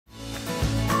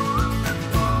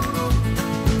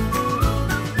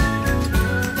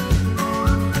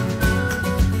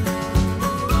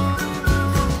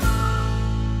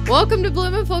Welcome to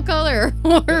Bloom in Full Color,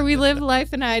 where we live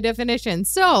life in high definition.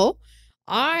 So,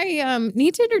 I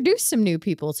need to introduce some new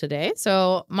people today.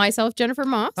 So, myself, Jennifer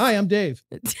Moss. Hi, I'm Dave.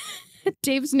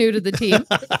 Dave's new to the team.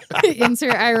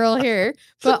 Insert eye roll here.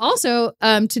 But also,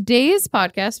 today's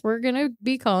podcast, we're going to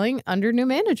be calling Under New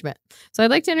Management. So, I'd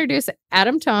like to introduce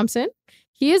Adam Thompson.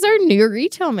 He is our new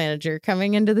retail manager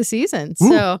coming into the season.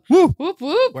 So, Woo. whoop,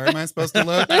 whoop. Where am I supposed to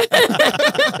look?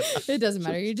 It doesn't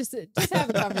matter. You just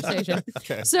have a conversation.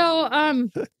 Okay. So,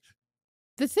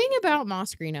 the thing about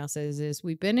Moss Greenhouses is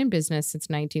we've been in business since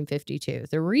 1952.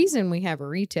 The reason we have a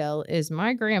retail is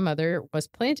my grandmother was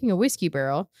planting a whiskey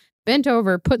barrel, bent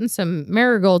over, putting some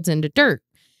marigolds into dirt,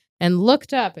 and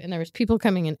looked up, and there was people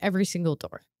coming in every single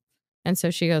door. And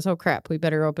so she goes, oh, crap, we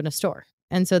better open a store.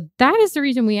 And so that is the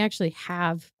reason we actually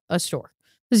have a store.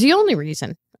 It's the only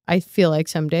reason, I feel like,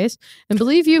 some days. And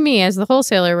believe you me, as the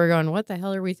wholesaler, we're going, what the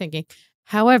hell are we thinking?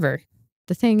 However,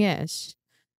 the thing is,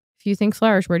 if you think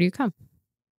flowers, where do you come?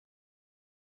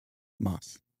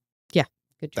 Moss. Yeah.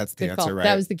 Good. That's the good answer, call. right?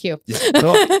 That was the cue. Yeah.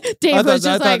 Dave was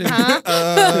just like, huh?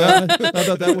 I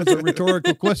thought that was a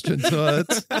rhetorical question. So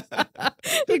it's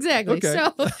Exactly. Okay.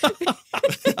 So,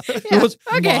 It was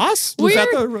okay. Moss? Was that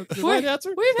the right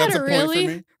answer? We've had That's a a point for really,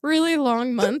 me. really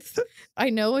long month. I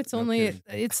know it's only, kidding.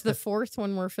 it's the 4th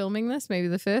when we're filming this, maybe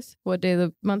the 5th. What day of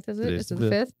the month is it? Today's Is it the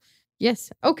the 5th?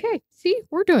 Yes. Okay. See,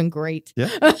 we're doing great. Yeah.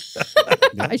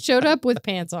 I showed up with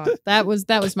pants on. That was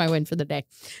my win for the day.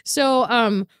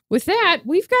 So, with that,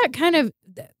 we've got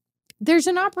there's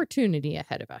an opportunity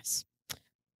ahead of us.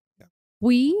 Yeah.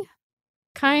 We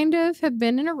kind of have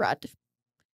been in a rut,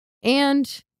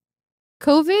 and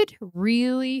COVID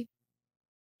really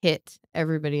hit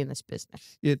everybody in this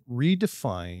business. It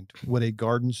redefined what a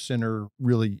garden center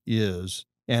really is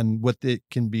and what it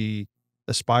can be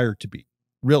aspired to be,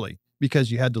 really,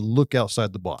 because you had to look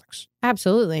outside the box.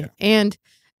 Absolutely. Yeah. And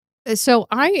so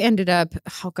I ended up,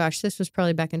 oh gosh, this was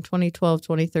probably back in 2012,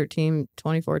 2013,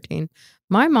 2014.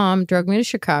 My mom drug me to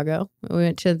Chicago. We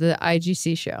went to the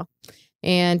IGC show,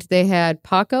 and they had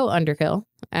Paco Underhill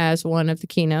as one of the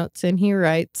keynotes, and he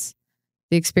writes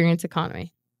The Experience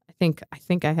Economy. I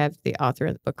think I have the author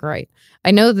of the book right. I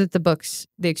know that the book's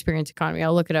The Experience Economy.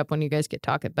 I'll look it up when you guys get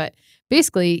talking. But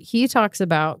basically, he talks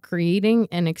about creating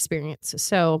an experience.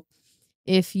 So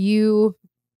if you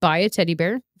buy a teddy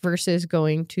bear versus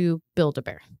going to build a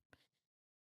bear,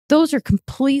 those are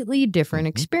completely different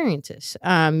experiences.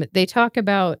 They talk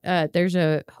about there's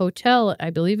a hotel,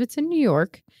 I believe it's in New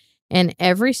York, and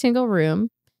every single room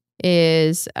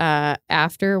is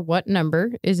after what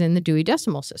number is in the Dewey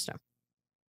Decimal System.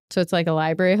 So it's like a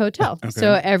library hotel. Okay.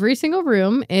 So every single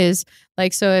room is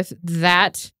like, so if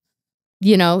that,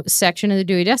 section of the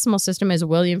Dewey Decimal System is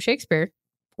William Shakespeare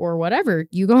or whatever,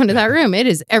 you go into that room, it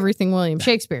is everything William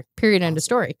Shakespeare, period, end of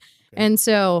story. Okay. And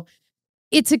so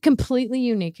it's a completely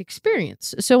unique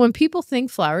experience. So when people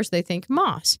think flowers, they think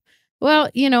moss. Well,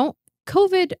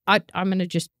 COVID, I'm going to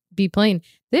just be plain,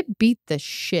 they beat the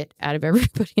shit out of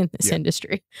everybody in this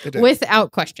industry They did.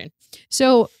 without question.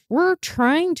 So we're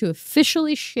trying to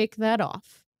officially shake that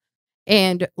off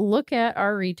and look at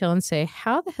our retail and say,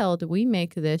 how the hell do we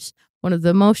make this one of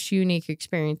the most unique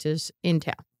experiences in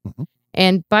town? Mhm.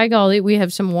 And by golly, we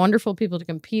have some wonderful people to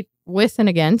compete with and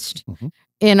against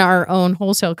in our own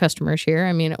wholesale customers here.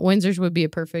 I mean, Windsor's would be a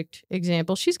perfect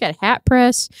example. She's got a hat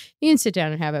press. You can sit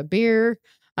down and have a beer.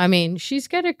 I mean, she's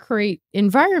got a great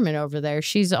environment over there.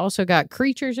 She's also got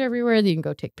creatures everywhere that you can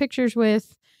go take pictures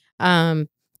with.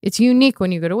 It's unique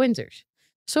when you go to Windsor's.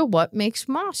 So what makes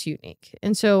Moss unique?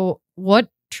 And so what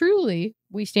truly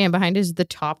we stand behind is the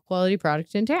top quality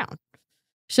product in town.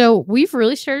 So we've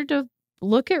really started to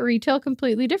look at retail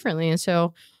completely differently. And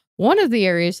so one of the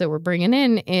areas that we're bringing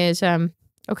in is,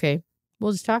 okay,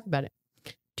 we'll just talk about it.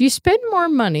 Do you spend more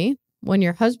money when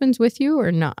your husband's with you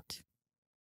or not?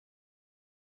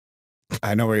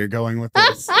 I know where you're going with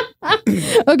this.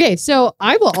 Okay, so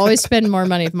I will always spend more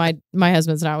money if my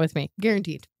husband's not with me.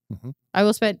 Guaranteed. Mhm. I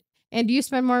will spend. And do you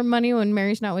spend more money when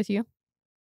Mary's not with you?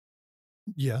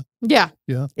 Yeah. Yeah.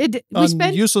 Yeah. We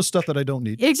spend useless stuff that I don't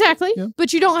need. exactly, Yeah.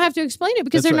 but you don't have to explain it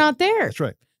because That's they're right. not there. That's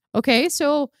right. Okay,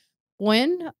 so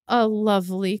when a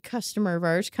lovely customer of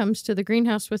ours comes to the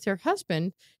greenhouse with her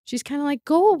husband, she's kind of like,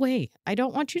 "Go away! I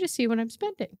don't want you to see what I'm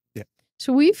spending." Yeah.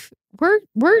 So we're.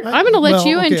 I'm going to let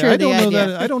you intro I the don't know idea.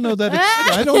 that. I don't know that.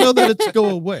 I don't know that it's go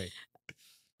away.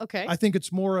 Okay. I think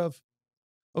it's more of,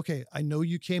 okay, I know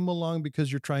you came along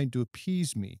because you're trying to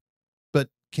appease me, but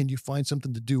can you find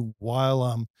something to do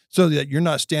while so that you're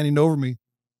not standing over me?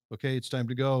 Okay, it's time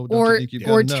to go. Don't you think you've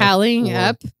got or enough? tallying Or-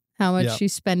 up how much Yeah.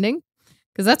 she's spending,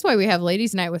 because that's why we have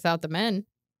ladies' night without the men,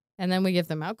 and then we give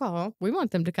them alcohol. We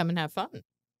want them to come and have fun.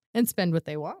 and spend what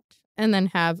they want, and then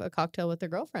have a cocktail with their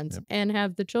girlfriends Yep. and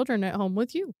have the children at home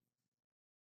with you.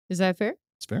 Is that fair?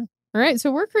 It's fair. All right,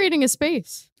 so we're creating a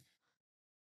space.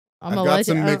 I've got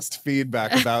some mixed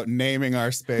feedback about naming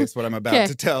our space, what I'm about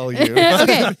to tell you.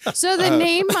 Okay, so the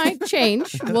name might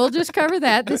change. We'll just cover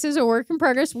that. This is a work in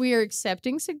progress. We are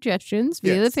accepting suggestions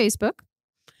via the Facebook.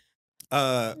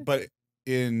 But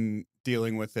in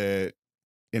dealing with it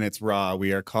in its raw,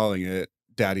 we are calling it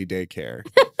Daddy Daycare.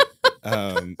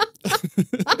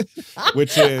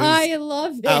 Which is I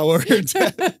love it. our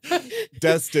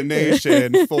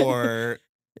destination for,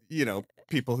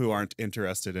 people who aren't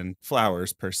interested in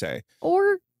flowers per se.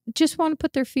 Or just want to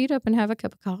put their feet up and have a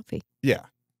cup of coffee. Yeah.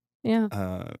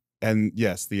 Yeah. And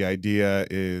yes, the idea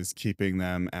is keeping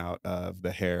them out of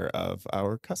the hair of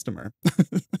our customer.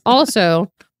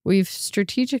 Also, we've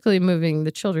strategically moving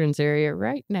the children's area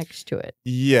right next to it.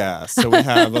 Yeah. So we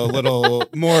have a little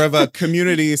more of a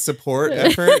community support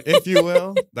effort, if you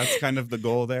will. That's kind of the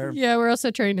goal there. Yeah, we're also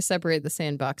trying to separate the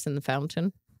sandbox and the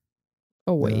fountain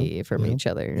away from each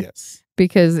other. Yes.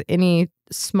 Because any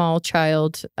small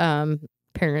child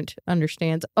parent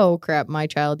understands, oh crap, my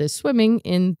child is swimming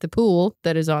in the pool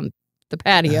that is on the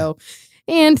patio,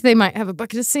 and they might have a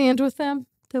bucket of sand with them.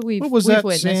 That we've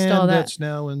witnessed sand all that. that's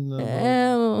now in the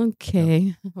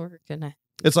okay, we're gonna.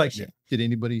 It's like, did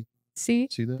anybody see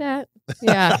that?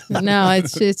 Yeah, no,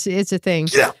 it's a thing.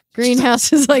 Yeah.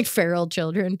 Greenhouse is like feral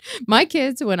children. My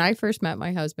kids, when I first met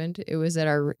my husband, it was at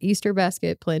our Easter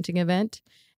basket planting event.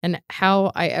 And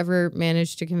how I ever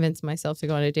managed to convince myself to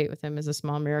go on a date with him is a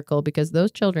small miracle, because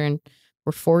those children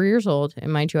were 4 years old.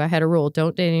 And mind you, I had a rule: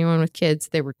 don't date anyone with kids.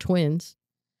 They were twins.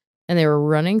 And they were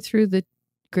running through the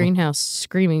greenhouse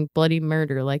screaming bloody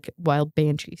murder like wild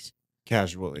banshees.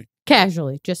 Casually,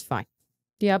 just fine.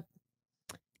 Yep.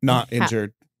 Not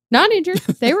injured. Not injured.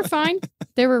 They were fine.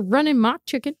 They were running mock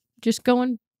chicken, just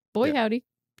going, boy, howdy.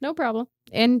 No problem.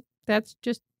 And that's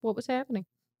just what was happening.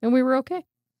 And we were okay.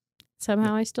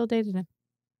 Somehow I still dated him.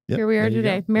 Yep. Here we are There you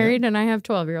today, go. married, and I have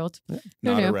 12-year-olds.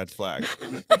 Not a red flag.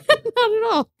 Not at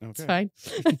all. It's fine.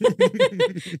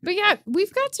 But yeah,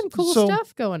 we've got some cool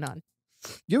stuff going on.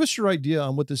 Give us your idea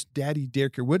on what this Daddy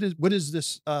Daycare. What is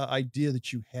this idea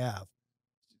that you have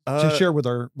to share with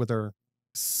our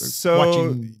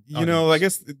watching I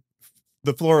guess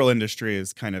the floral industry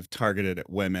is kind of targeted at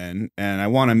women,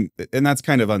 and and that's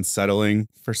kind of unsettling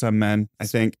for some men, I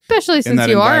think. Especially since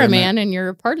you are a man and you're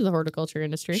a part of the horticulture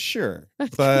industry. Sure.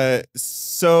 But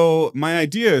so my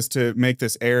idea is to make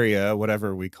this area,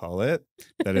 whatever we call it,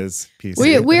 that is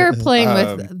PC. We're playing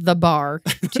with the bar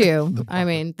too. I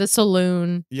mean, the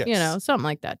saloon, something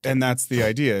like that too. And that's the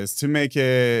idea, is to make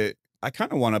it, I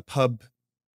kind of want a pub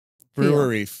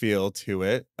brewery feel to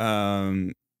it.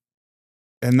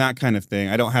 And that kind of thing.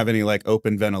 I don't have any like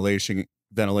open ventilation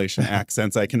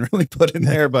accents I can really put in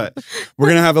there, but we're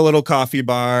going to have a little coffee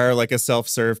bar, like a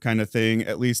self-serve kind of thing,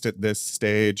 at least at this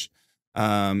stage.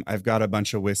 I've got a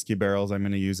bunch of whiskey barrels I'm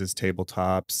going to use as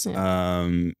tabletops.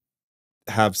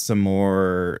 Have some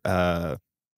more kind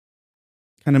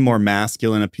of more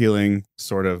masculine appealing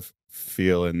sort of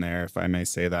feel in there, if I may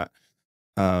say that.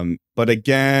 But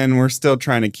again, we're still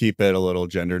trying to keep it a little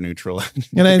gender neutral.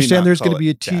 And I understand there's going to be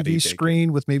a TV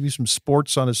screen with maybe some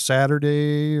sports on a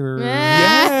Saturday, or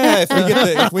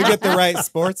if we get the right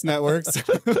sports networks.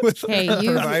 Hey,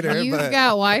 you've got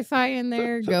Wi-Fi in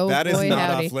there. Go. That is not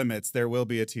howdy. off limits. There will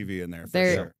be a TV in there.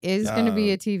 There is going to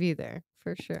be a TV there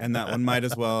for sure, and that one might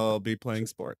as well be playing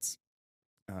sports.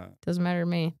 Doesn't matter to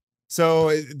me. So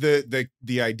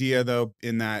the idea, though,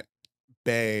 in that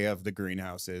bay of the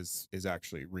greenhouse is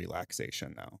actually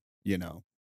relaxation, though.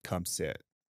 Come sit,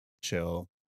 chill,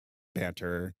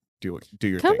 banter, do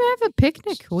your come thing. have a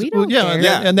picnic. We don't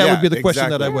care. And that would be the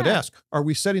question that I would ask. Are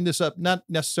we setting this up not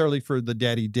necessarily for the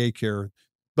Daddy Daycare,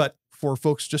 but for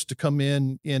folks just to come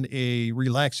in a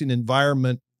relaxing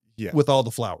environment with all the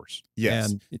flowers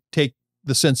and take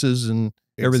the senses and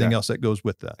everything else that goes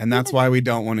with that? And that's why we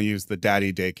don't want to use the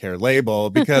Daddy Daycare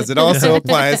label, because it also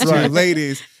applies to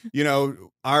ladies.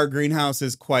 Our greenhouse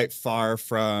is quite far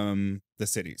from the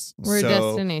cities. We're a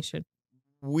destination.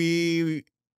 We,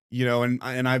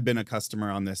 and I've been a customer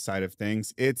on this side of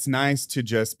things. It's nice to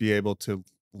just be able to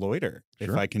loiter,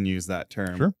 if I can use that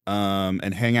term,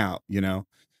 and hang out,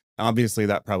 Obviously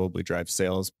that probably drives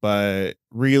sales, but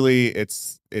really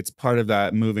it's part of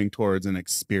that moving towards an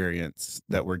experience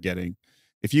that we're getting.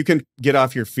 If you can get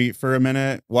off your feet for a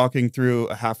minute, walking through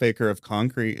a half acre of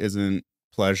concrete isn't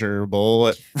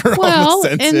pleasurable for all the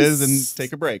senses, and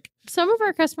take a break. Some of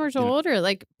our customers are older.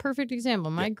 Like, perfect example,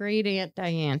 my great aunt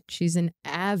Diane, she's an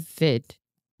avid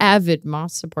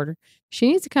moss supporter. She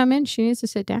needs to come in. She needs to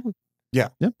sit down. Yeah.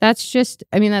 That's just,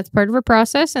 I mean, that's part of her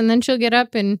process. And then she'll get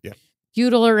up and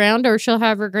util around, or she'll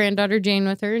have her granddaughter Jane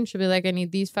with her and she'll be like, I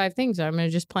need these 5 things. I'm going to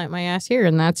just plant my ass here.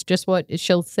 And that's just what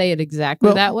she'll say it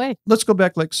exactly that way. Let's go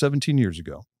back like 17 years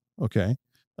ago. Okay.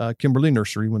 Kimberly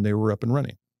Nursery, when they were up and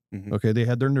running. Mm-hmm. Okay. They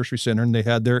had their nursery center and they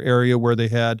had their area where they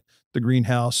had the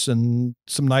greenhouse and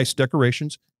some nice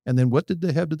decorations. And then what did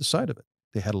they have to the side of it?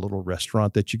 They had a little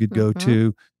restaurant that you could go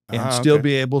to and still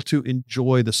be able to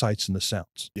enjoy the sights and the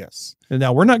sounds. Yes. And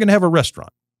now we're not going to have a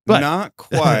restaurant. But not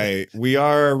quite. We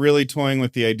are really toying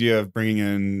with the idea of bringing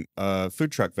in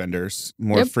food truck vendors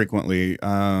more frequently,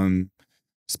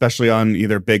 especially on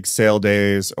either big sale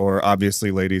days or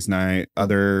obviously ladies' night,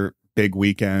 other big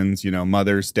weekends,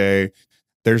 Mother's Day.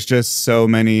 There's just so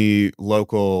many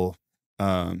local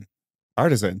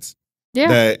artisans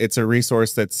that it's a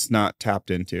resource that's not tapped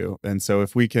into. And so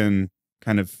if we can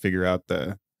kind of figure out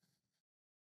the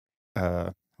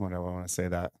what do I want to say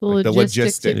that? The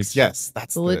logistics. Yes,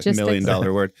 that's the $1 million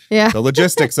word. Yeah. The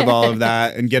logistics of all of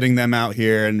that and getting them out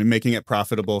here and making it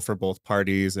profitable for both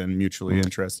parties and mutually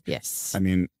interest. Yes. I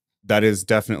mean, that is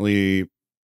definitely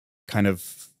kind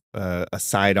of a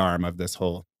sidearm of this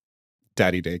whole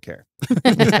daddy daycare.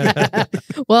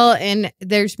 Well, and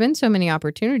there's been so many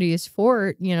opportunities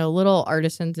for, little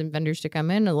artisans and vendors to come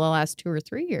in the last 2 or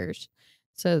 3 years.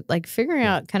 So like figuring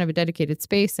out kind of a dedicated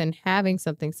space and having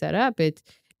something set up, it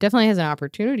definitely has an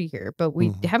opportunity here, but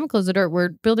we haven't closed the door. We're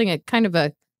building a kind of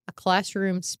a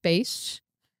classroom space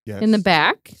in the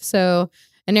back. So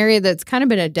an area that's kind of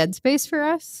been a dead space for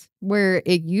us, where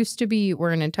it used to be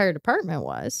where an entire department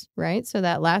was, right? So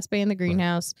that last bay in the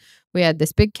greenhouse, we had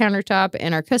this big countertop,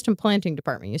 and our custom planting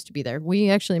department used to be there. We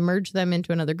actually merged them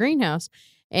into another greenhouse,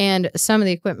 and some of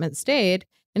the equipment stayed,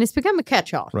 and it's become a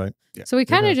catch-all. Right. Yeah. So we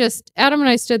kind of just, Adam and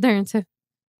I stood there and said,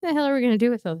 what the hell are we going to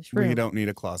do with all this room? We don't need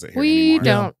a closet here We anymore.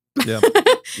 don't. Yeah.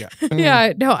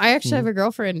 Yeah. No, I actually have a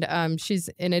girlfriend. She's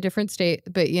in a different state,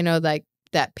 but like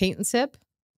that paint and sip.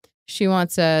 She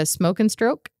wants a smoke and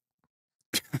stroke.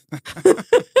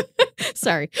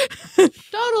 Sorry.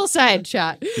 Total side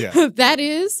shot. Yeah. That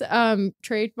is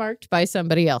trademarked by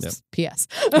somebody else. P.S.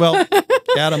 Well,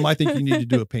 Adam, I think you need to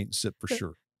do a paint and sip for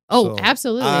sure. Oh,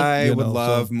 absolutely. I would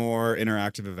love more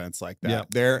interactive events like that. Yeah.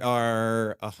 There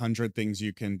are 100 things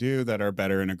you can do that are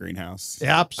better in a greenhouse.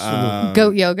 Absolutely.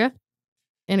 Goat yoga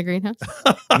in a greenhouse?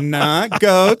 Not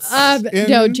goats.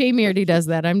 No, Jamie already does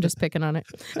that. I'm just picking on it.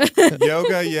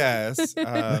 Yoga, yes.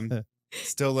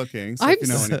 Still looking. So I'm if you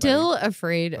know still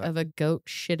afraid of a goat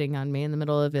shitting on me in the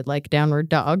middle of it, like downward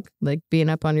dog, like being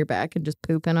up on your back and just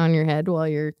pooping on your head while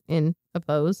you're in a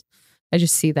pose. I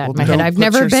just see that in my head. I've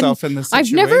never been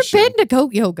to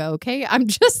goat yoga. Okay, I'm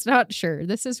just not sure.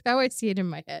 This is how I see it in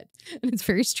my head, and it's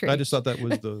very strange. I just thought that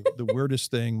was the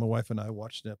weirdest thing. My wife and I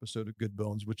watched an episode of Good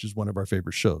Bones, which is one of our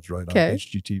favorite shows, right on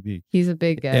HGTV. He's a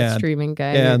big streaming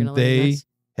guy. And they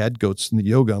had goats in the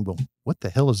yoga. I'm going, what the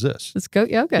hell is this? It's goat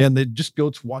yoga, and they just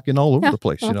goats walking all over the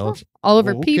place. all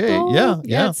over people.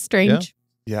 Yeah, it's strange.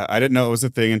 Yeah, I didn't know it was a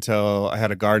thing until I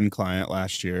had a garden client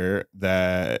last year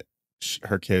that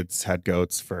her kids had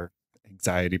goats for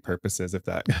anxiety purposes, if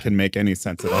that can make any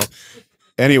sense at all.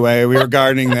 Anyway, we were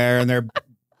gardening there and they're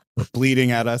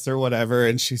bleeding at us or whatever.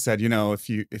 And she said, if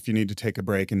you need to take a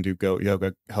break and do goat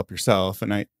yoga, help yourself.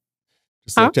 And I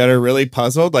just looked at her really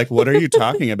puzzled, like, what are you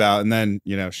talking about? And then,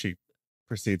 she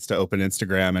proceeds to open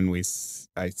Instagram and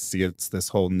I see it's this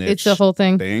whole niche. It's the whole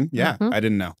thing. Yeah. I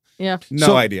didn't know. Yeah.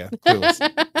 No idea.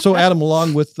 So Adam,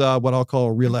 along with what I'll call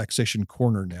a relaxation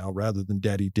corner now, rather than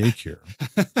daddy daycare.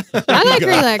 I like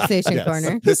relaxation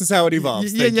corner. This is how it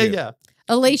evolves. Yeah.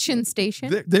 Elation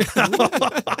station.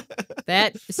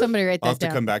 That somebody write that I'll have down.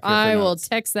 to come back here I will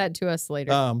text that to us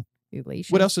later.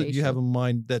 Elation what else station. do you have in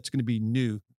mind that's going to be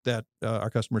new that our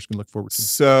customers can look forward to?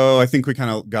 So I think we kind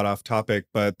of got off topic,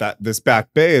 but this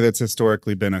back bay that's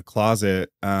historically been a closet.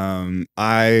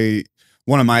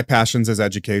 One of my passions is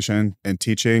education and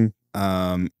teaching.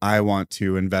 I want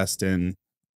to invest in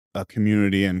a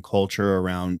community and culture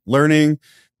around learning,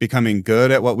 becoming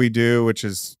good at what we do, which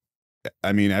is,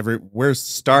 we're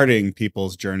starting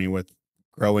people's journey with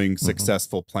growing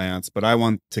successful plants, but I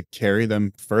want to carry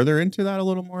them further into that a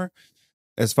little more.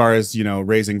 As far as,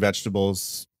 raising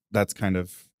vegetables, that's kind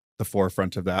of the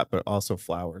forefront of that, but also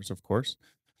flowers, of course.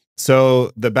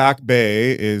 So the back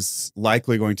bay is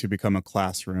likely going to become a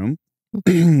classroom.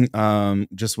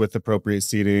 Just with appropriate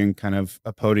seating, kind of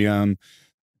a podium,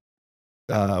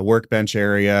 workbench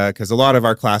area, because a lot of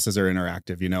our classes are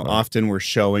interactive. Often we're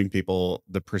showing people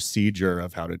the procedure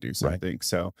of how to do something.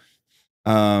 So,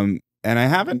 and I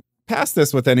haven't pass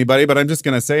this with anybody, but I'm just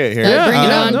going to say it here. Yeah, bring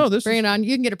it on. No, bring it on.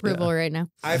 You can get approval right now.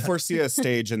 I foresee a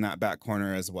stage in that back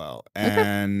corner as well.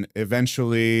 And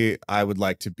eventually I would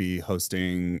like to be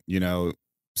hosting, you know,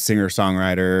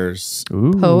 singer-songwriters,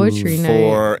 Poetry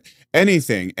for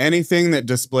night. anything that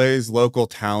displays local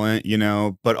talent, you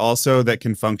know, but also that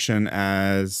can function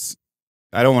as,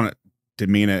 I don't want to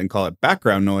demean it and call it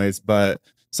background noise, but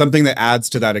something that adds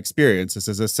to that experience. This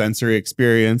is a sensory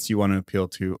experience. You want to appeal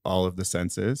to all of the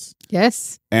senses.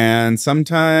 Yes. And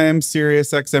sometimes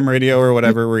Sirius XM radio or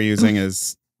whatever we're using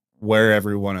is where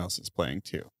everyone else is playing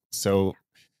too. So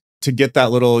to get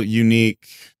that little unique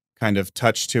kind of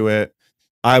touch to it,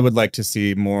 I would like to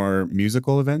see more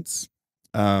musical events,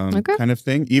 kind of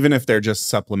thing, even if they're just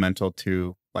supplemental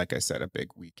to, like I said, a big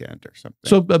weekend or something.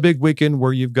 So a big weekend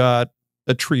where you've got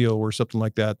a trio or something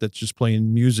like that that's just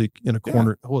playing music in a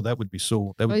corner. Oh, that would be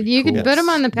so. That would be you cool. could put them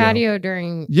on the patio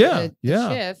during the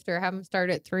shift, or have them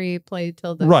start at 3, play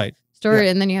till the story,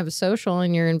 and then you have a social,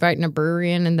 and you're inviting a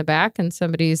brewery in the back, and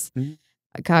somebody's.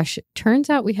 Gosh, it turns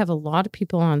out we have a lot of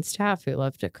people on staff who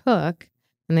love to cook.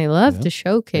 And they love to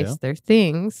showcase their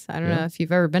things. I don't know if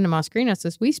you've ever been to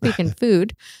Mascarinos. We speak in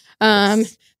food. That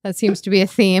seems to be a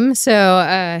theme.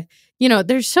 So, you know,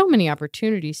 there's so many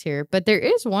opportunities here. But there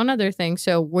is one other thing.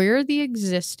 So where the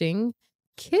existing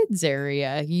kids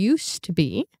area used to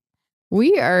be,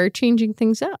 we are changing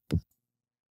things up.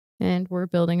 And we're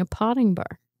building a potting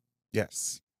bar.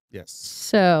 Yes.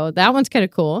 So that one's kind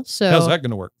of cool. So how's that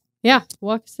going to work? Yeah,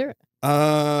 walk us through it.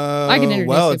 I can introduce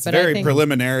well, it, it's but very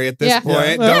preliminary at this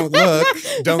point. Don't look.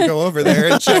 Don't go over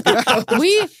there and check it out.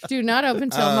 We do not open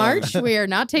till March. We are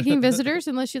not taking visitors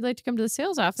unless you'd like to come to the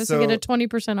sales office and get a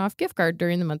 2020% off gift card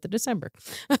during the month of December.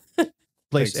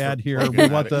 Place ad here. We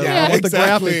want the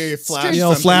exactly.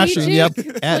 graphics. Flashing. Yep.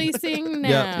 Placing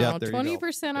now.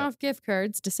 20% off gift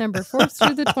cards December 4th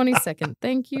through the 22nd.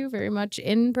 Thank you very much.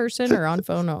 In person or on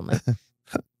phone only.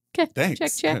 Okay. Thanks.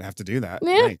 Check. I didn't have to do that.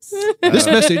 Yeah. Nice. This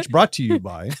message brought to you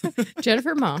by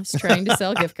Jennifer Moss, trying to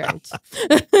sell gift cards.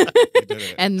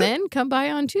 And then come by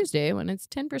on Tuesday when it's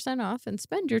 10% off and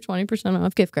spend your 20%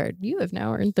 off gift card. You have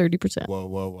now earned 30%.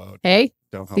 Whoa. Hey,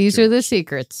 don't help these are the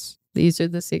secrets. These are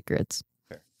the secrets.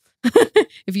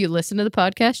 If you listen to the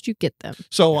podcast, you get them.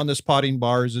 So on this potting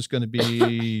bar, is this going to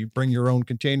be bring your own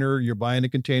container? You're buying a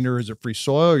container. Is it free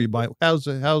soil? Or you buy? How's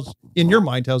in your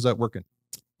mind? How's that working?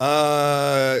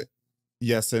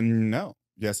 Yes and no.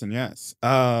 Yes and yes.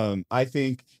 I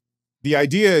think the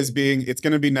idea is it's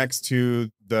going to be next to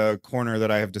the corner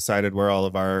that I have decided where all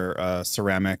of our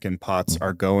ceramic and pots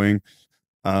are going,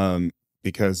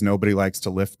 because nobody likes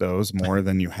to lift those more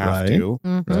than you have to,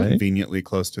 conveniently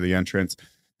close to the entrance.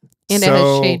 And it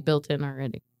has shade built in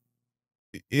already.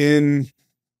 In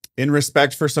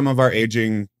respect for some of our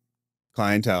aging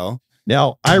clientele.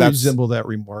 Now, I resemble that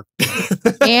remark.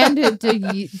 And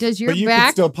does your back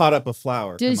can still pot up a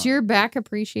flower? Does your back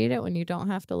appreciate it when you don't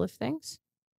have to lift things?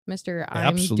 Mr.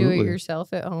 I'm do it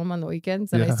yourself at home on the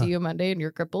weekends, and I see you Monday and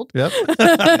you're crippled. Yep.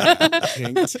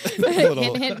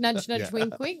 Hint, nudge,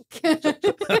 wink, wink.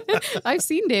 I've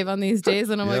seen Dave on these days,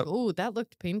 and I'm like, oh, that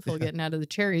looked painful getting out of the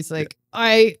chair. He's like,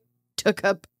 I took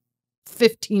up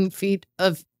 15 feet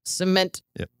of cement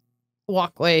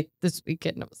walkway this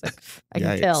weekend. I was like, I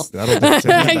can tell.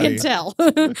 I can tell.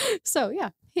 So,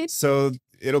 So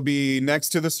it'll be next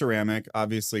to the ceramic,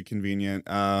 obviously convenient.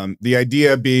 The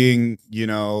idea being,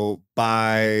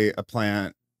 buy a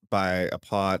plant, buy a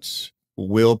pot,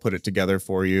 we'll put it together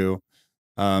for you.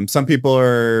 Some people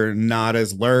are not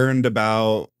as learned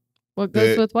about what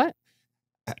goes with what.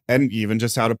 And even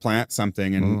just how to plant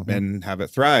something and have it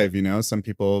thrive. Some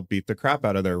people beat the crap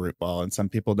out of their root ball, and some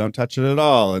people don't touch it at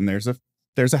all. And there's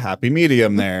a happy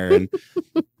medium there. And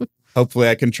hopefully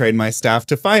I can train my staff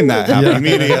to find that happy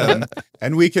medium,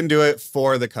 and we can do it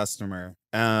for the customer.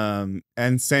 And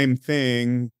same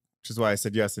thing, which is why I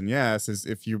said yes and yes, is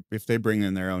if they bring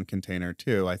in their own container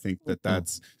too, I think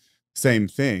that's same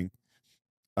thing.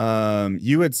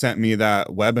 You had sent me that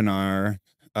webinar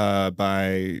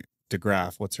by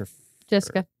DeGraff. What's her?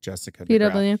 Jessica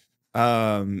DeGraff.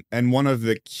 PW. And one of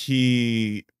the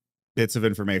key bits of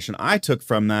information I took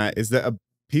from that is that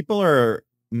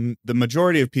the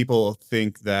majority of people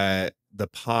think that the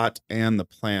pot and the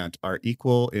plant are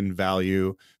equal in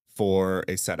value for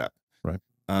a setup. Right.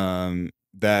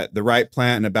 That the right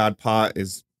plant and a bad pot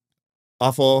is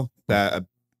awful. That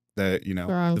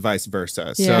the vice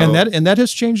versa. Yeah. So and that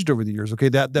has changed over the years. Okay,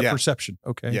 that perception.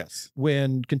 Okay. Yes.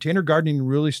 When container gardening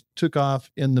really took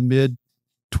off in the mid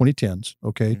 2010s,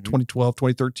 2012,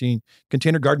 2013,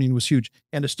 container gardening was huge,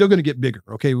 and it's still going to get bigger.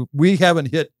 Okay, we haven't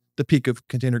hit the peak of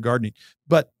container gardening,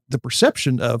 but the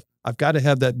perception of I've got to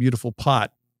have that beautiful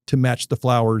pot to match the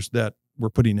flowers that we're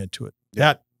putting into it.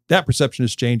 That perception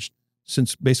has changed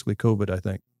since basically COVID, I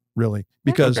think, really,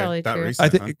 because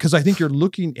I think you're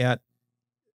looking at,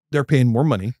 they're paying more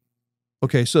money.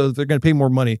 Okay. So if they're going to pay more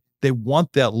money, they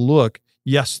want that look.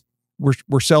 Yes,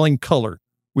 we're selling color.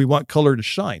 We want color to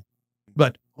shine,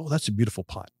 but, oh, that's a beautiful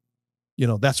pot.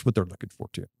 That's what they're looking for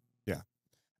too. Yeah.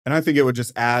 And I think it would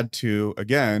just add to,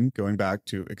 again, going back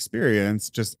to experience,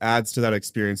 just adds to that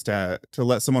experience to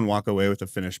let someone walk away with a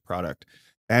finished product.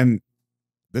 And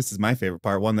this is my favorite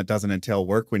part, one that doesn't entail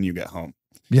work when you get home.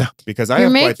 Yeah. Because I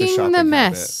have quite the shopping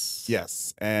mess. Habit.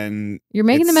 Yes. And you're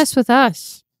making the mess with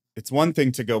us. It's one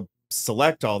thing to go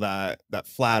select all that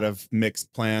flat of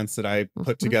mixed plants that I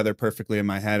put together perfectly in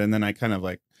my head. And then I kind of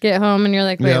like get home and you're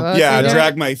like, wait, what? I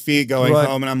drag my feet going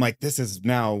home and I'm like, this is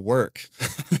now work.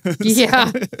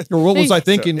 Yeah. Or what was I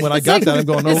thinking when I got that? I'm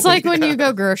going, it's like when you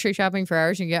go grocery shopping for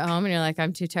hours and you get home and you're like,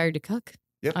 I'm too tired to cook.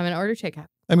 Yep. I'm going to order takeout.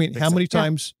 I mean, how many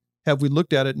times have we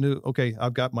looked at it and knew, okay,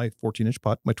 I've got my 14-inch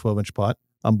pot, my 12-inch pot.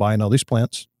 I'm buying all these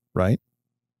plants, right?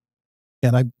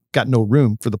 And I've got no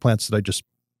room for the plants that I just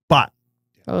bought.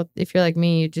 Well, if you're like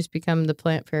me, you just become the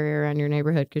plant fairy around your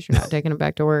neighborhood because you're not taking them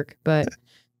back to work. But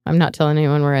I'm not telling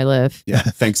anyone where I live. Yeah,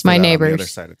 thanks for my that neighbors. On the other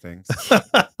side of things.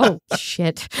 Oh,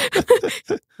 shit.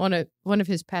 One of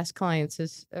his past clients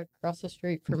is across the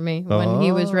street from me when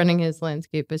he was running his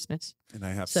landscape business. And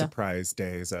I have surprise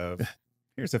days of,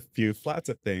 here's a few flats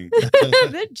of things.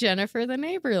 That Jennifer, the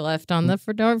neighbor, left on the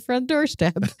front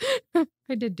doorstep.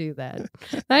 I did do that.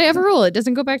 I have a rule. It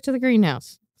doesn't go back to the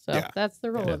greenhouse. So that's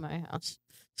the rule at my house.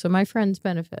 So my friends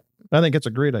benefit. I think it's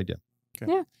a great idea.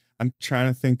 Okay. Yeah. I'm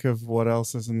trying to think of what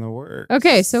else is in the works.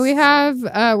 Okay, so we have,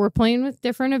 we're playing with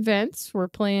different events. We're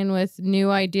playing with new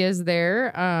ideas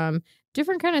there.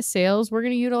 Different kind of sales. We're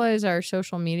going to utilize our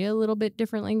social media a little bit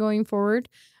differently going forward.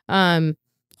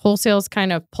 Wholesale's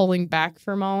kind of pulling back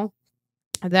from all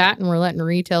that, and we're letting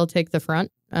retail take the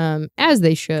front, as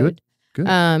they should. Good.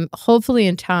 Hopefully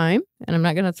in time, and I'm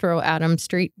not going to throw Adam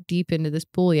straight deep into this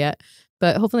pool yet,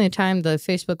 but hopefully in time, the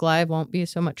Facebook Live won't be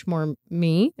so much more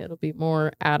me. It'll be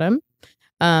more Adam.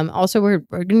 Also, we're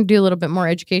going to do a little bit more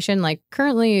education. Like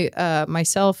currently,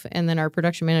 myself and then our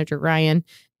production manager, Ryan,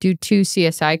 do 2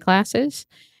 CSI classes.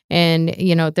 And,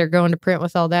 they're going to print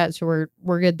with all that. So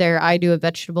we're good there. I do a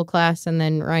vegetable class, and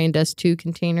then Ryan does 2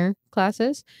 container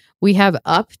classes. We have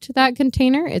up to that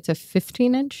container. It's a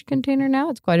 15-inch container now.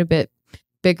 It's quite a bit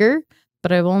bigger,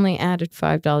 but I've only added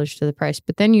 $5 to the price.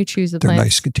 But then you choose the plants. They're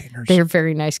nice containers. They're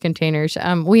very nice containers.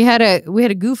 We had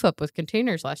a goof up with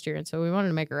containers last year, and so we wanted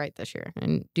to make it right this year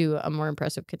and do a more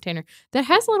impressive container that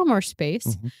has a little more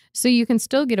space, so you can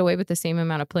still get away with the same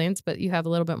amount of plants, but you have a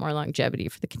little bit more longevity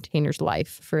for the container's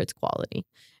life, for its quality,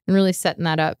 and really setting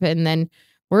that up. And then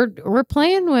we're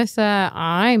playing with.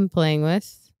 I'm playing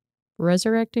with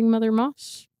resurrecting Mother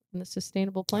Moss and the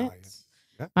sustainable plants. Oh, yes.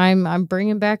 Yeah. I'm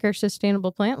bringing back our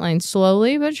sustainable plant line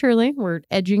slowly but surely. We're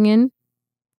edging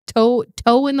toe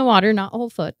in the water, not whole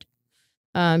foot,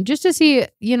 just to see.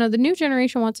 The new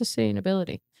generation wants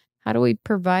sustainability. How do we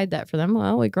provide that for them?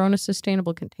 Well, we grow in a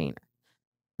sustainable container.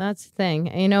 That's the thing.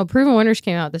 Proven Winners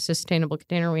came out with the sustainable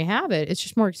container. We have it. It's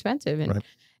just more expensive, and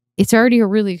it's already a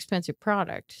really expensive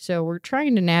product. So we're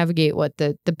trying to navigate what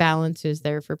the balance is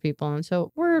there for people, and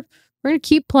so we're going to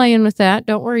keep playing with that.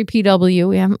 Don't worry, PW.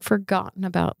 We haven't forgotten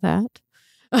about that.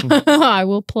 I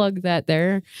will plug that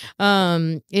there.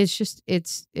 It's just,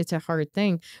 it's a hard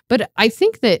thing. But I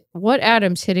think that what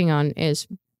Adam's hitting on is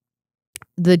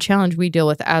the challenge we deal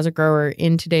with as a grower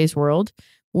in today's world.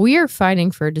 We are fighting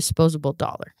for a disposable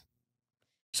dollar.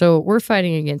 So we're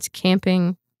fighting against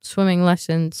camping, swimming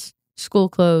lessons, school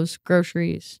clothes,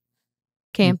 groceries,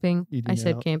 camping. I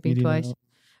said camping twice. Out.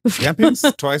 Camping's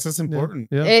twice as important.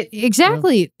 Yeah.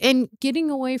 Exactly. Yeah. And getting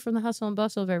away from the hustle and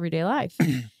bustle of everyday life.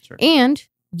 Sure. And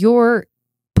you're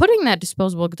putting that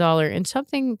disposable dollar in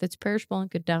something that's perishable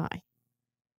and could die.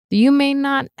 You may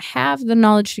not have the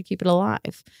knowledge to keep it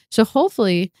alive. So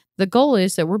hopefully the goal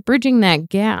is that we're bridging that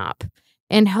gap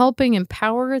and helping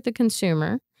empower the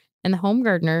consumer and the home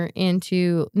gardener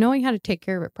into knowing how to take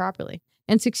care of it properly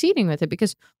and succeeding with it.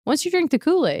 Because once you drink the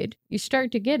Kool-Aid, you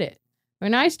start to get it. I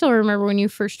mean, I still remember when you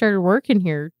first started working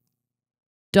here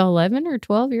 11 or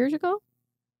 12 years ago.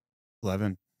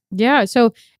 11. Yeah.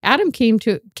 So Adam came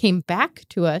back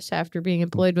to us after being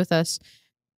employed with us,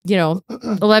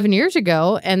 11 years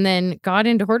ago, and then got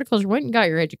into horticulture, went and got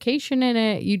your education in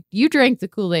it. You drank the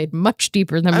Kool-Aid much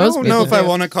deeper than most people. I don't know if I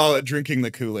want to call it drinking the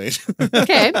Kool-Aid.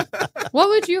 Okay. What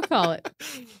would you call it?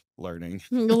 learning.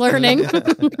 Learning.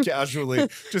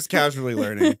 just casually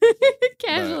learning.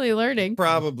 Casually learning.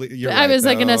 Probably. You're I right, was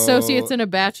like an though. associate's and a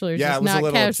bachelor's. Yeah, It's it was not a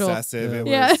little casual. obsessive. It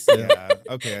Yeah. was, yeah.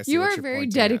 Okay, I see You what are you're very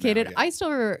pointing at now, dedicated. yeah. I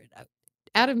still remember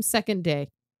Adam's second day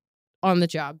on the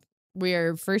job. We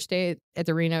are first day at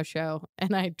the Reno show,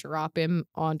 and I drop him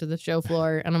onto the show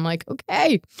floor, and I'm like,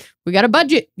 okay, we got a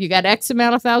budget. You got X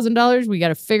amount of $1,000. We got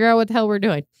to figure out what the hell we're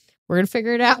doing. We're going to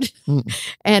figure it out.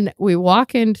 And we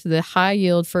walk into the high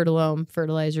yield fertilome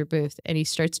fertilizer booth, and he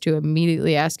starts to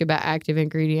immediately ask about active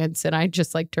ingredients. And I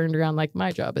just like turned around like,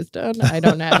 my job is done. I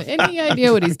don't have any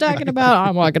idea what he's talking about.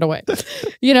 I'm walking away.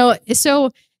 So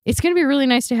it's going to be really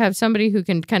nice to have somebody who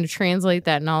can kind of translate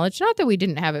that knowledge. Not that we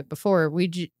didn't have it before.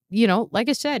 Like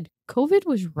I said, COVID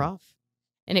was rough,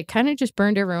 and it kind of just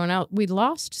burned everyone out. We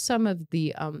lost some of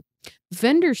the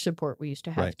vendor support we used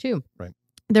to have too. Right.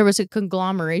 There was a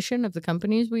conglomeration of the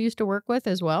companies we used to work with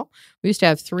as well. We used to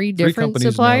have three different companies,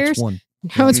 suppliers. Now it's one.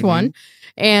 Now it's one.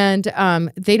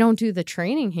 And they don't do the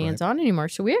training hands-on anymore.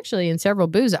 So we actually, in several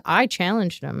booths, I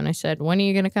challenged them and I said, when are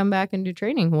you going to come back and do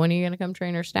training? When are you going to come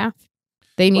train our staff?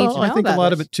 They need to know. I think about a lot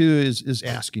this. of it too is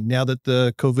asking, now that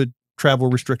the COVID travel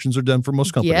restrictions are done for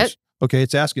most companies. Yep. Okay,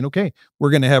 it's asking, okay, we're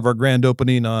going to have our grand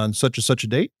opening on such and such a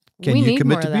date. Can you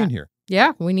commit to being here?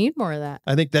 Yeah, we need more of that.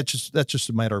 I think that's just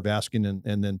a matter of asking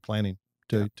and then planning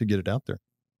to get it out there.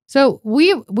 So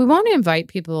we want to invite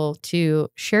people to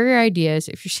share your ideas.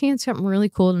 If you're seeing something really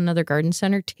cool at another garden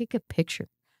center, take a picture,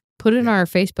 put it on our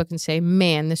Facebook and say,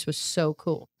 man, this was so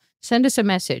cool. Send us a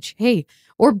message. Hey,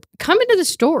 or come into the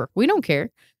store. We don't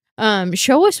care.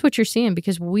 Show us what you're seeing,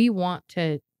 because we want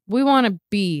to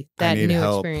be that new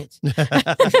help. experience.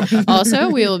 Also,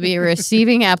 we will be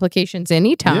receiving applications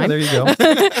anytime. Yeah, there you go.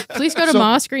 Please go to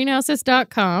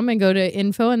mossgreenhouses.com and go to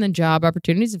info and then job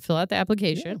opportunities and fill out the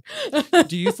application.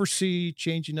 Do you foresee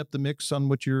changing up the mix on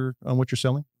what you're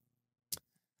selling?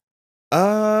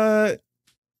 I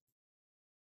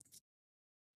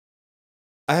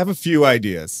have a few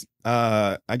ideas.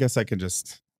 I guess I can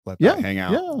just let that hang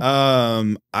out.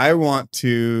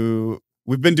 Yeah.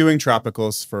 We've been doing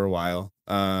tropicals for a while.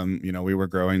 We were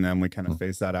growing them. We kind of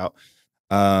phased that out.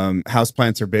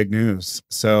 Houseplants are big news.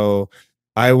 So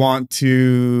I want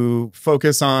to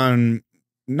focus on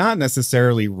not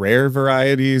necessarily rare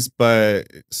varieties, but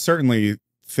certainly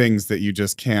things that you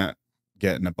just can't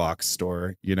get in a box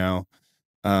store,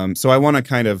 So I want to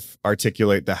kind of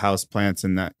articulate the houseplants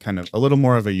in that kind of a little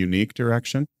more of a unique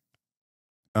direction.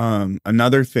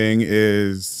 Another thing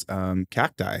is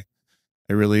cacti.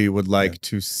 I really would like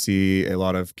to see a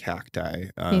lot of cacti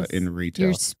in retail.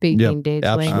 You're speaking Dave's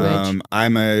language.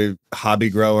 I'm a hobby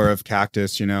grower of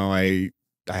cactus. I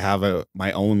have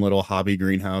my own little hobby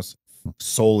greenhouse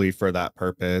solely for that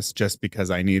purpose, just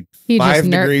because I need 5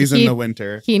 degrees in the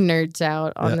winter. He nerds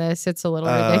out on this. It's a little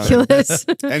ridiculous.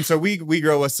 And so we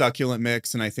grow a succulent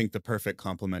mix, and I think the perfect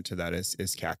complement to that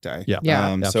is cacti.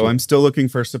 Yeah. So I'm still looking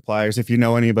for suppliers. If you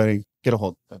know anybody, get a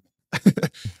hold of them.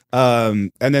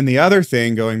 And then the other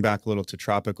thing, going back a little to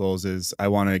tropicals, is I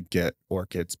want to get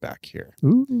orchids back here.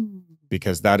 Ooh.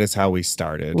 Because that is how we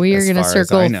started. We are going to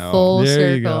circle full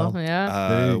there circle.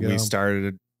 Yeah. We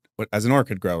started as an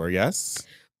orchid grower. Yes.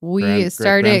 We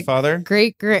started. Grandfather.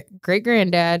 Great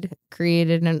granddad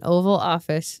created an oval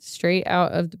office straight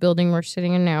out of the building we're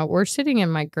sitting in now. We're sitting in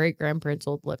my great grandparents'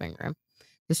 old living room.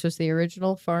 This was the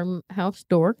original farmhouse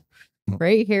door.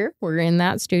 Right here, we're in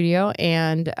that studio,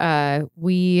 and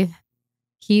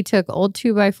he took old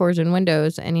 2x4s and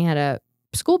windows, and he had a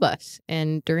school bus.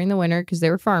 And during the winter, because they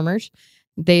were farmers,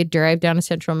 they'd drive down to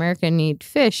Central America and eat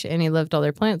fish, and he loved all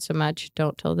their plants so much.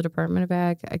 Don't tell the Department of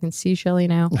Ag. I can see Shelly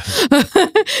now.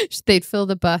 They'd fill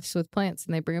the bus with plants,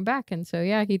 and they bring them back. And so,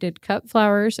 he did cut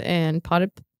flowers and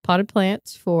potted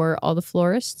plants for all the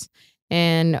florists,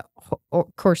 and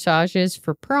corsages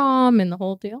for prom and the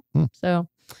whole deal. So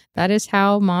that is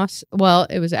how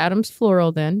it was Adam's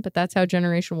Floral then, but that's how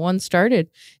Generation 1 started.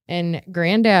 And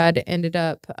Granddad ended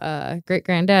up,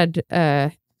 great-granddad,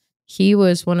 he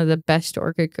was one of the best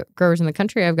orchid growers in the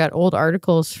country. I've got old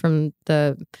articles from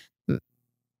the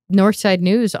Northside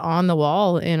News on the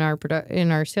wall in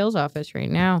our sales office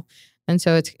right now. And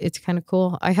so it's kind of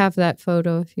cool. I have that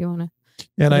photo if you want to.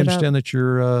 And I understand that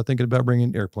you're thinking about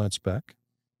bringing air plants back.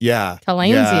 Yeah.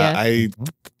 Tillandsia.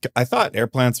 I thought air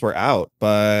plants were out,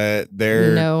 but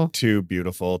they're too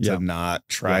beautiful to not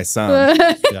try some.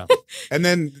 And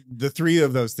then the 3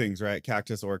 of those things, right?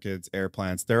 Cactus, orchids, air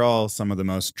plants, they're all some of the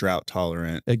most drought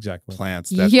tolerant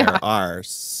plants that there are,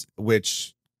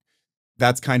 which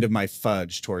that's kind of my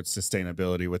fudge towards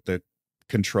sustainability with the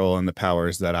control and the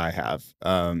powers that I have.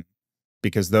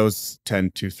 Because those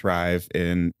tend to thrive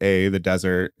in the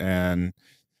desert and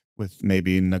with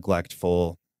maybe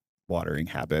neglectful watering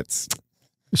habits.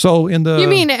 So in the You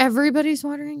mean everybody's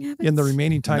watering habits? in the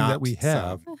remaining time that Not we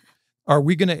have, some. are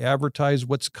we going to advertise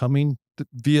what's coming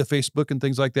via Facebook and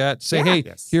things like that? Say, Yeah. hey,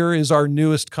 Yes. here is our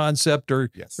newest concept, or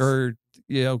Yes.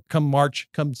 come March,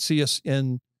 come see us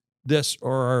in this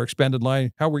or our expanded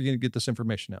line. How are we going to get this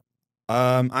information out?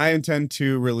 I intend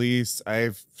to release.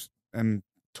 I'm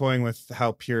toying with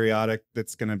how periodic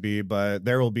that's going to be, but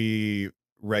there will be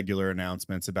regular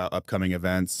announcements about upcoming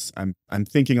events. I'm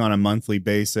thinking on a monthly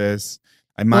basis.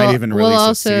 I might even release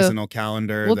a seasonal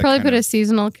calendar. We'll probably put a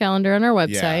seasonal calendar on our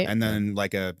website. Yeah, and then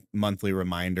like a monthly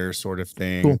reminder sort of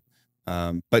thing. Cool.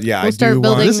 But yeah, We'll I start do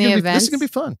building want the events. This is gonna be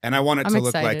fun. and I want it I'm to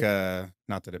look like excited.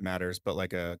 not that it matters, but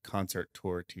like a concert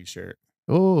tour T-shirt.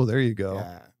 Oh, there you go.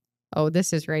 Yeah. Oh,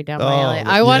 this is right down my alley.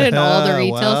 I wanted all the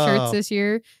retail shirts this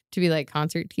year to be like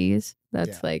concert tees.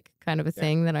 That's like kind of a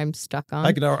thing that I'm stuck on.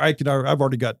 I've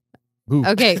already got. Ooh.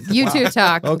 Okay, you two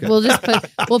talk. Okay.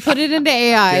 We'll put it into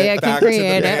AI. Get I can back to the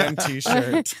create band it.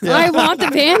 T-shirt. I want the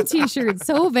band T-shirt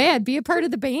so bad. Be a part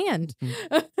of the band.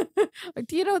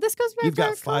 Mm-hmm. This goes back. You've to our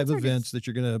got 5 concert. events that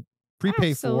you're gonna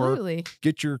prepay Absolutely. for.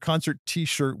 Get your concert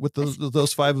T-shirt with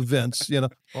those 5 events.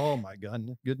 Oh my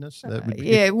goodness, that would be.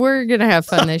 Yeah, we're gonna have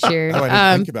fun this year. Oh,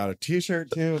 I didn't think about a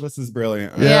T-shirt too. This is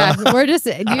brilliant. Yeah, we're just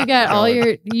you got all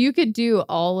you could do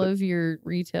all of your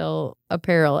retail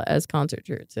apparel as concert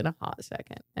shirts in a hot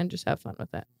second and just have fun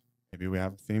with that. Maybe we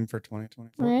have a theme for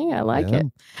 2024. Yeah, I like it.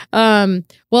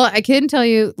 Well, I can tell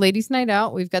you, Ladies Night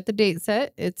Out, we've got the date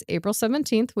set. It's April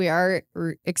 17th. We are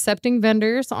accepting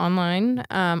vendors online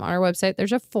on our website.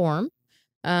 There's a form.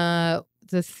 The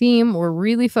theme we're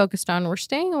really focused on, we're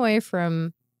staying away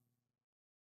from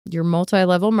your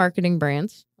multi-level marketing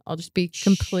brands. I'll just be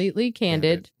completely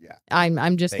candid. Yeah.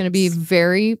 I'm just going to be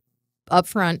very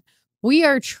upfront. We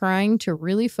are trying to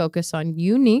really focus on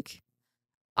unique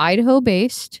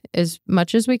Idaho-based as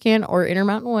much as we can, or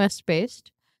Intermountain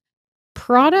West-based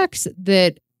products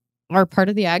that are part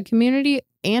of the ag community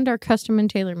and are custom and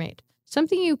tailor-made.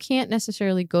 Something you can't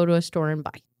necessarily go to a store and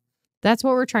buy. That's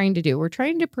what we're trying to do. We're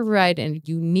trying to provide a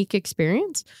unique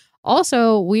experience.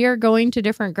 Also, we are going to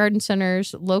different garden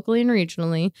centers locally and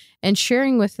regionally and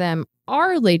sharing with them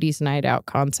our Ladies Night Out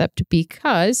concept,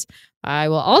 because I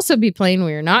will also be playing.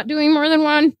 We are not doing more than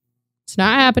one. It's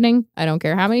not happening. I don't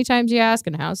care how many times you ask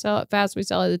and how fast we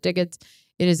sell the tickets.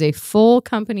 It is a full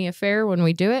company affair when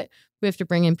we do it. We have to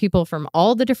bring in people from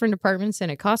all the different departments,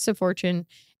 and it costs a fortune.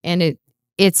 And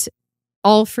it's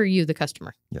all for you, the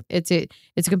customer. Yep. It's a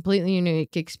completely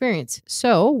unique experience.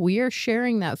 So we are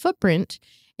sharing that footprint,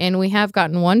 and we have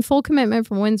gotten one full commitment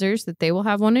from Windsor's that they will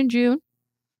have one in June.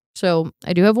 So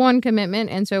I do have one commitment,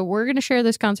 and so we're going to share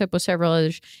this concept with several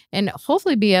others and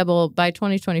hopefully be able by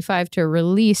 2025 to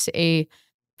release a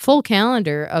full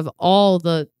calendar of all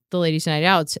the Ladies Night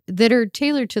Outs that are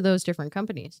tailored to those different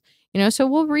companies. So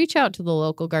we'll reach out to the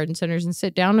local garden centers and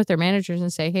sit down with their managers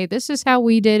and say, hey, this is how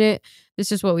we did it.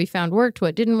 This is what we found worked,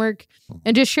 what didn't work,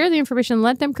 and just share the information.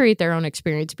 Let them create their own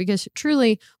experience, because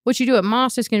truly what you do at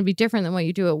Moss is going to be different than what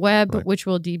you do at Webb, right, which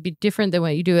will be different than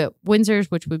what you do at Windsor's,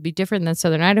 which would be different than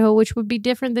Southern Idaho, which would be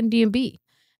different than D&B.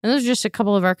 And those are just a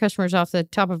couple of our customers off the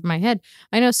top of my head.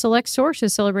 I know Select Source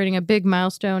is celebrating a big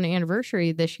milestone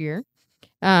anniversary this year,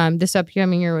 this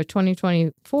upcoming year with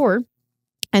 2024.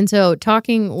 And so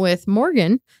talking with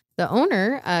Morgan, the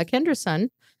owner, Kendra's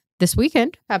son, this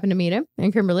weekend, happened to meet him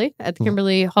in Kimberly at the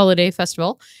Kimberly Holiday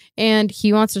Festival. And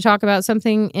he wants to talk about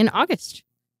something in August.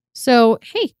 So,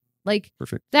 hey,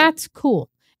 perfect. That's cool.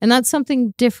 And that's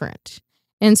something different.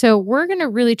 And so we're going to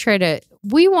really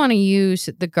we want to use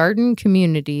the garden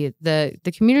community, the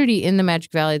community in the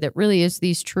Magic Valley that really is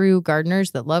these true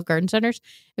gardeners that love garden centers,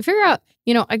 and figure out,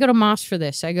 I go to Moss for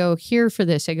this, I go here for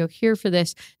this, I go here for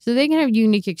this, so they can have a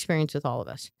unique experience with all of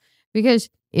us. Because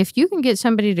if you can get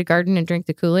somebody to garden and drink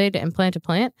the Kool-Aid and plant a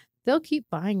plant, they'll keep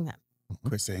buying them.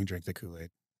 Quit saying drink the Kool-Aid.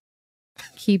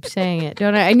 Keep saying it,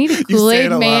 don't I? I need a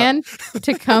Kool-Aid man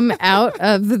to come out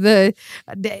of the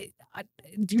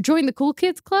you join the cool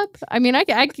kids club? I mean, I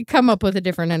could come up with a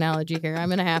different analogy here. I'm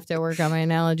gonna have to work on my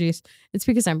analogies. It's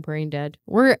because I'm brain dead.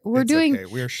 We're doing. Okay.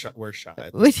 We're shy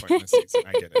at this point in the season.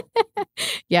 I get it.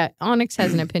 Yeah, Onyx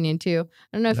has an opinion too.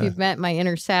 I don't know if you've met my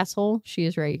inner sasshole. She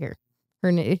is right here.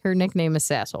 Her nickname is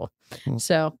Sasshole.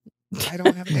 So I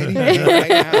don't have anything right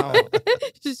now.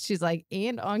 She's like,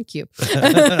 and on cue.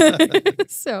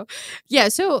 So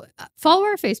follow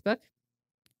our Facebook.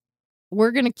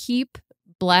 We're gonna keep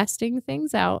blasting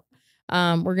things out.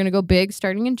 We're going to go big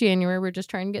starting in January. We're just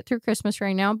trying to get through Christmas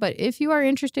right now. But if you are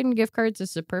interested in gift cards, this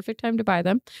is a perfect time to buy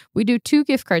them. We do 2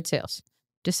 gift card sales,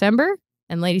 December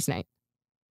and Ladies Night.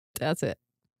 That's it.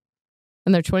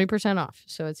 and they're 20% off.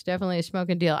 So it's definitely a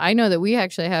smoking deal. I know that we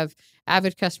actually have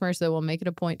avid customers that will make it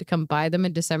a point to come buy them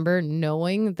in December,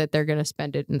 knowing that they're going to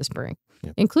spend it in the spring,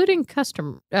 including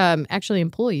actually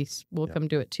employees will come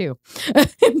do it too.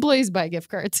 Employees buy gift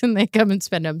cards and they come and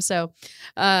spend them. So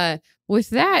with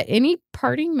that, any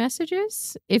parting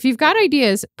messages? If you've got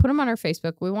ideas, put them on our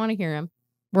Facebook. We want to hear them.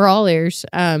 We're all ears.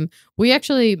 We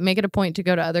actually make it a point to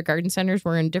go to other garden centers.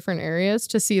 We're in different areas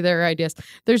to see their ideas.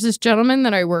 There's this gentleman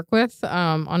that I work with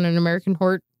on an American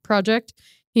Hort project.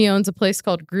 He owns a place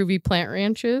called Groovy Plant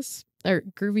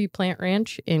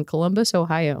Ranch in Columbus,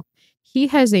 Ohio. He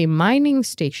has a mining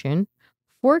station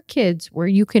for kids where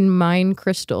you can mine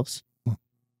crystals.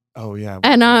 Oh yeah.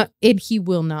 And he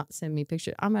will not send me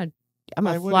pictures. I'm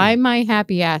gonna fly my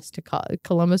happy ass to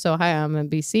Columbus, Ohio. I'm gonna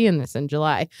be seeing this in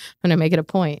July. I'm gonna make it a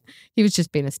point. He was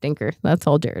just being a stinker. That's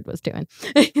all Jared was doing.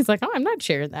 He's like, "Oh, I'm not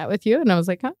sharing that with you." And I was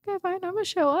like, "Okay, fine. I'm gonna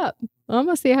show up. I'm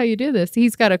gonna see how you do this."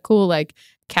 He's got a cool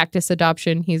cactus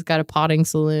adoption. He's got a potting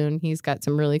saloon. He's got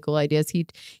some really cool ideas.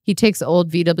 He takes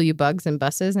old VW bugs and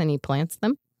buses and he plants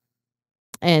them.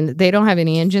 And they don't have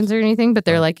any engines or anything, but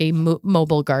they're like a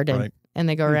mobile garden. Right. And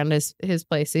they go around his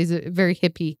place. He's a very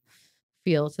hippie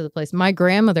feel to the place. My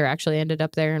grandmother actually ended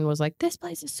up there and was like, "This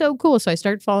place is so cool." So I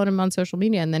started following him on social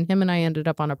media, and then him and I ended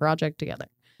up on a project together.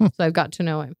 So I've got to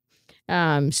know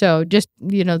him. So just,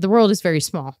 the world is very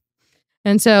small.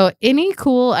 And so any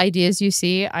cool ideas you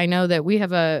see, I know that we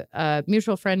have a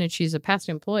mutual friend and she's a past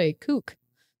employee, Kook.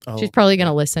 She's probably going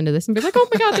to listen to this and be like, "Oh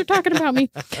my God, they're talking about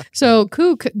me." So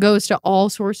Kook goes to all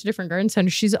sorts of different garden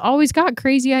centers. She's always got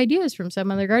crazy ideas from some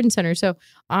other garden center. So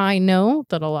I know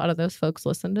that a lot of those folks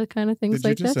listen to kind of things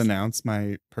like this. Did you just announce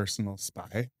my personal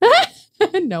spy?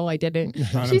 No, I didn't.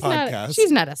 On She's a podcast.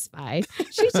 she's not a spy.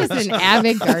 She's just an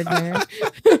avid gardener.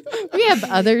 We have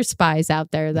other spies out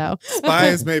there, though. Spy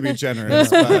is maybe generous,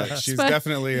 but she's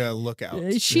definitely a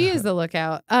lookout. She is a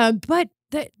lookout. But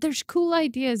there's cool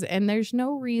ideas, and there's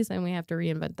no reason we have to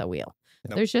reinvent the wheel.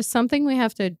 Nope. There's just something we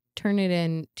have to turn it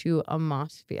into a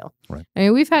Moss feel. Right. I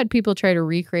mean, we've had people try to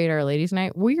recreate our Ladies'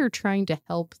 Night. We are trying to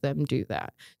help them do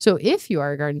that. So if you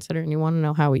are a garden center and you want to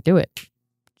know how we do it,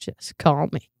 just call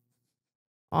me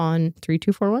on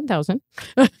 324-1000.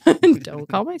 Don't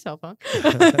call my cell phone.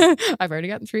 I've already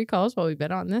gotten 3 calls while we've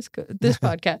been on this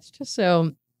podcast.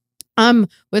 So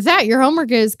with that, your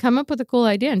homework is come up with a cool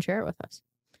idea and share it with us.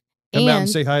 Come out and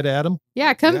say hi to Adam.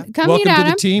 Yeah, come Welcome meet Adam.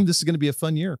 to the team. This is going to be a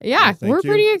fun year. Yeah, we're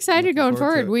pretty excited Looking going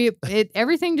forward. to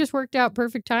Everything just worked out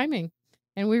perfect timing.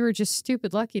 And we were just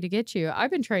stupid lucky to get you.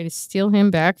 I've been trying to steal him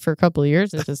back for a couple of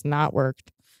years. It has not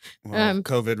worked. Well,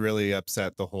 COVID really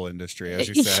upset the whole industry, as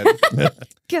you said.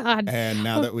 God. And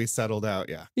now that we settled out,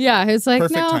 Yeah, it's like,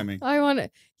 perfect no, timing. I want to,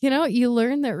 you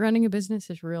learn that running a business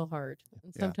is real hard.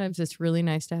 And sometimes it's really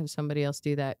nice to have somebody else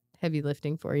do that heavy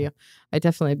lifting for you. I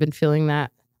definitely have been feeling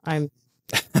that. I'm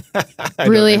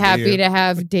really happy to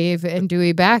have Dave and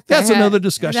Dewey back. That's another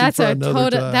discussion. That's for another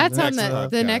time. That's on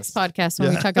the next podcast when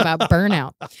we talk about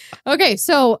burnout. Okay,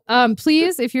 so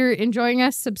please, if you're enjoying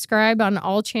us, subscribe on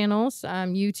all channels,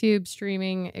 YouTube,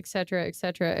 streaming, etc.,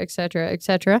 etc., etc.,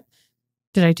 etc.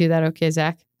 Did I do that okay,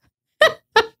 Zach?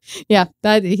 Yeah,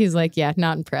 he's like, yeah,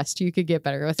 not impressed. You could get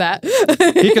better with that.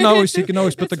 He can always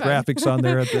put the graphics on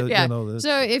there at the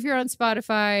So if you're on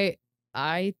Spotify,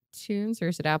 iTunes, or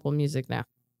is it Apple Music now?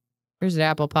 Or is it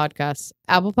Apple Podcasts?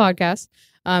 Apple Podcasts,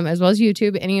 as well as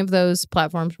YouTube. Any of those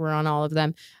platforms, we're on all of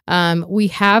them. We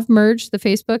have merged the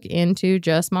Facebook into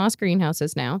just Moss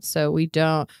Greenhouses now. So we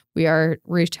are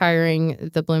retiring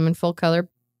the Bloom in Full Color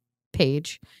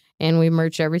page. And we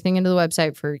merged everything into the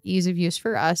website for ease of use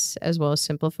for us, as well as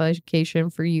simplification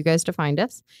for you guys to find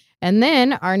us. And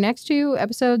then our next 2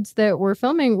 episodes that we're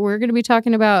filming, we're going to be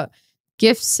talking about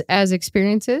gifts as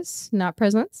experiences, not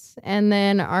presents. And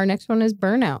then our next one is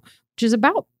burnout, which is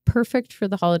about perfect for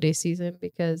the holiday season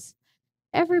because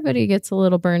everybody gets a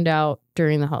little burned out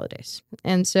during the holidays.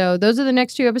 And so those are the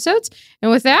next 2 episodes.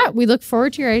 And with that, we look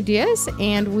forward to your ideas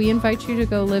and we invite you to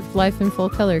go live life in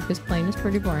full color because plain is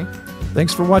pretty boring.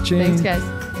 Thanks for watching. Thanks, guys.